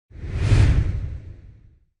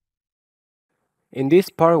In this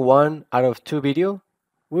part 1 out of 2 video,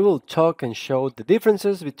 we will talk and show the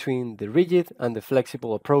differences between the rigid and the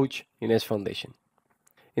flexible approach in S foundation.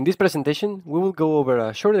 In this presentation, we will go over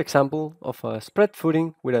a short example of a spread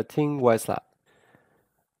footing with a thin white slab.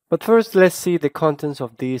 But first, let's see the contents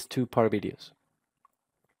of these 2-part videos.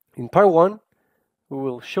 In part 1, we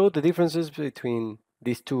will show the differences between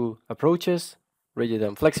these two approaches, rigid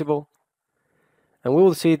and flexible, and we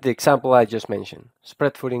will see the example I just mentioned,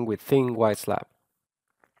 spread footing with thin white slab.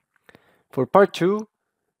 For part 2,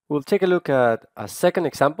 we'll take a look at a second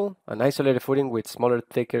example, an isolated footing with smaller,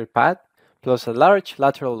 thicker pad, plus a large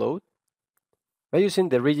lateral load, by using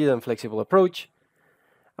the rigid and flexible approach.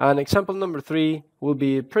 And example number 3 will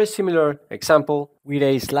be a pretty similar example with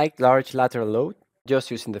a slight large lateral load, just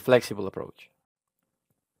using the flexible approach.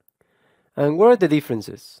 And what are the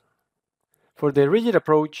differences? For the rigid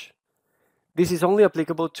approach, this is only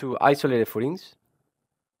applicable to isolated footings.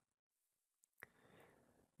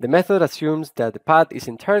 The method assumes that the pad is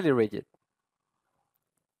entirely rigid,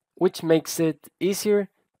 which makes it easier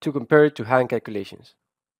to compare to hand calculations.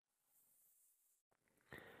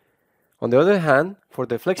 On the other hand, for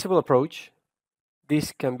the flexible approach,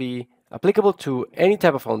 this can be applicable to any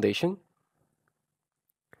type of foundation.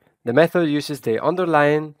 The method uses the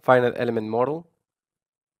underlying finite element model,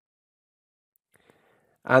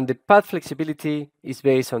 and the pad flexibility is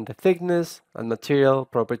based on the thickness and material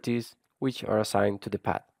properties which are assigned to the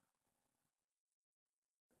pad.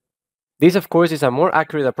 This, of course, is a more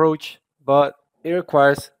accurate approach, but it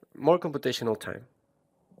requires more computational time.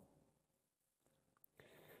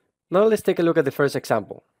 Now let's take a look at the first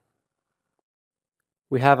example.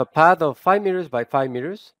 We have a pad of 5 meters by 5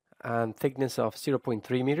 meters and thickness of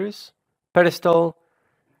 0.3 meters. Pedestal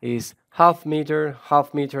is half meter,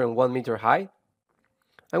 and 1 meter high.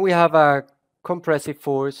 And we have a compressive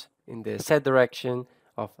force in the z direction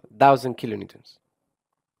of 1000 kilonewtons.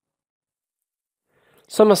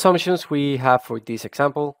 Some assumptions we have for this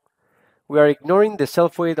example. We are ignoring the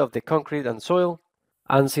self-weight of the concrete and soil.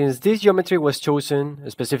 And since this geometry was chosen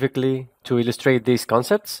specifically to illustrate these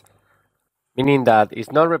concepts, meaning that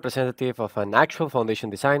it's not representative of an actual foundation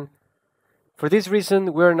design, for this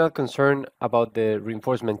reason we are not concerned about the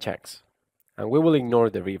reinforcement checks, and we will ignore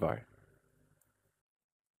the rebar.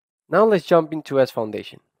 Now let's jump into S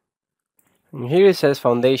foundation. And here is S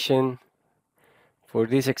foundation. For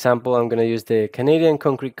this example, I'm going to use the Canadian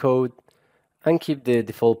concrete code and keep the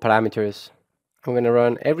default parameters. I'm going to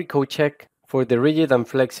run every code check for the rigid and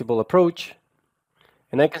flexible approach,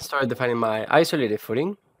 and I can start defining my isolated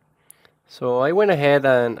footing. So I went ahead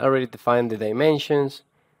and already defined the dimensions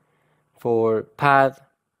for pad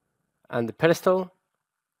and the pedestal,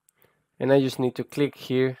 and I just need to click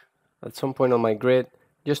here at some point on my grid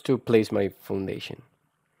just to place my foundation.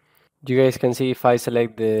 You guys can see if I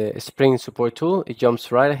select the spring support tool, it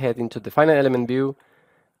jumps right ahead into the finite element view,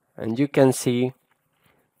 and you can see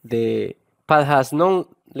the pad has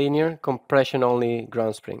non-linear compression only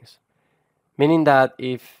ground springs, meaning that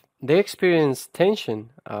if they experience tension,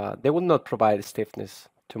 they will not provide stiffness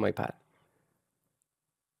to my pad.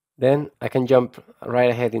 Then I can jump right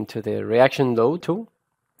ahead into the reaction load tool,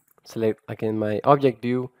 select again my object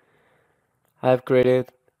view. I have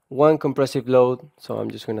created one compressive load, so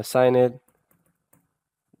I'm just going to assign it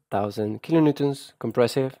 1000 kilonewtons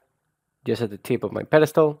compressive, just at the tip of my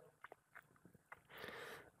pedestal.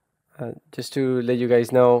 Just to let you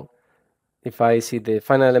guys know, if I see the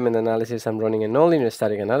finite element analysis, I'm running a nonlinear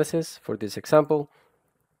static analysis for this example.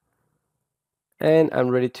 And I'm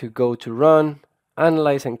ready to go to run,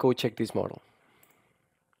 analyze, and code check this model.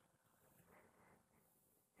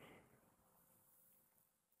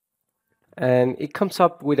 And it comes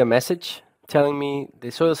up with a message telling me the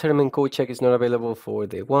soil sediment code check is not available for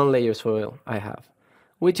the 1-layer soil I have,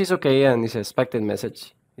 which is okay, and it's an expected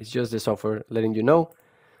message. It's just the software letting you know.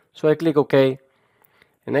 So I click OK,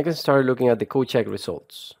 and I can start looking at the code check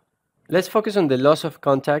results. Let's focus on the loss of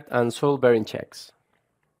contact and soil bearing checks.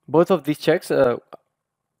 Both of these checks are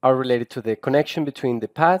related to the connection between the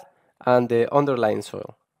pad and the underlying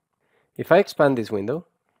soil. If I expand this window,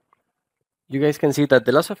 you guys can see that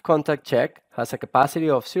the loss of contact check has a capacity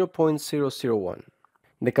of 0.001.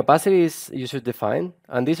 The capacity is user defined,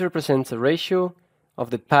 and this represents a ratio of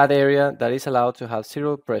the pad area that is allowed to have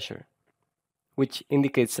zero pressure, which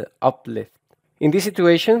indicates an uplift. In this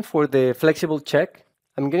situation, for the flexible check,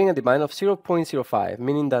 I'm getting a demand of 0.05,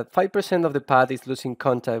 meaning that 5% of the pad is losing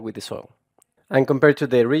contact with the soil. And compared to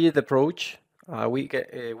the rigid approach, we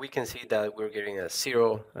can see that we're getting a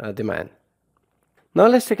zero demand. Now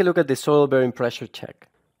let's take a look at the soil bearing pressure check.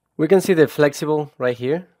 We can see the flexible right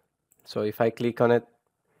here. So if I click on it,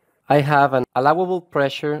 I have an allowable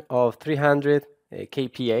pressure of 300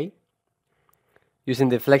 kPa using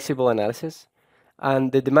the flexible analysis,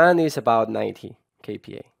 and the demand is about 90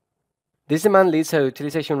 kPa. This demand leads to a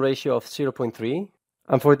utilization ratio of 0.3,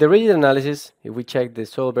 and for the rigid analysis, if we check the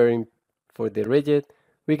soil bearing for the rigid,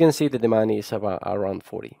 we can see the demand is around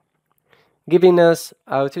 40, giving us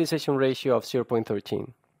a utilization ratio of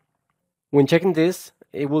 0.13. When checking this,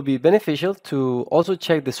 it will be beneficial to also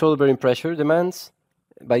check the soil bearing pressure demands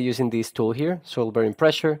by using this tool here, soil bearing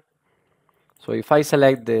pressure. So if I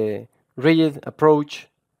select the rigid approach,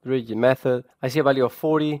 rigid method, I see a value of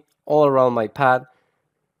 40 all around my pad,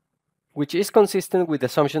 which is consistent with the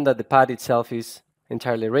assumption that the pad itself is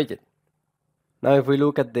entirely rigid. Now if we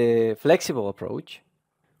look at the flexible approach,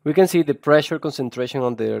 we can see the pressure concentration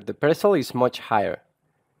under the pedestal is much higher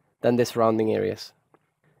than the surrounding areas.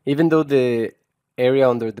 Even though the area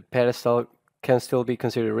under the pedestal can still be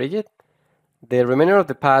considered rigid, the remainder of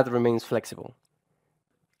the pad remains flexible.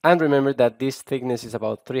 And remember that this thickness is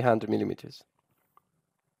about 300 millimeters.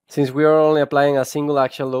 Since we are only applying a single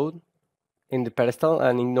axial load in the pedestal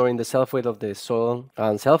and ignoring the self-weight of the soil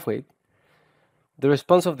and self-weight, the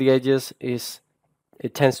response of the edges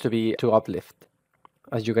tends to be to uplift.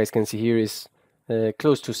 As you guys can see here, is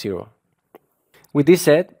close to 0. With this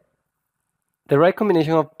said, the right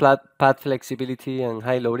combination of pad flexibility and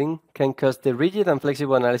high loading can cause the rigid and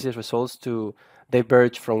flexible analysis results to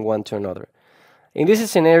diverge from one to another. In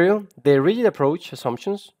this scenario, the rigid approach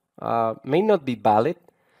assumptions may not be valid,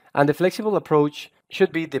 and the flexible approach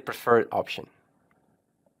should be the preferred option.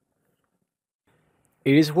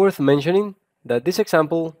 It is worth mentioning that this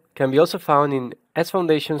example can be also found in S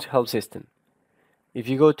Foundation's help system. If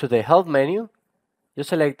you go to the help menu, you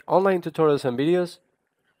select online tutorials and videos,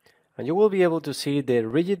 and you will be able to see the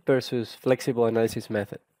rigid versus flexible analysis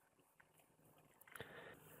method.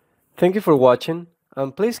 Thank you for watching,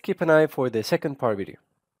 and please keep an eye for the second part video.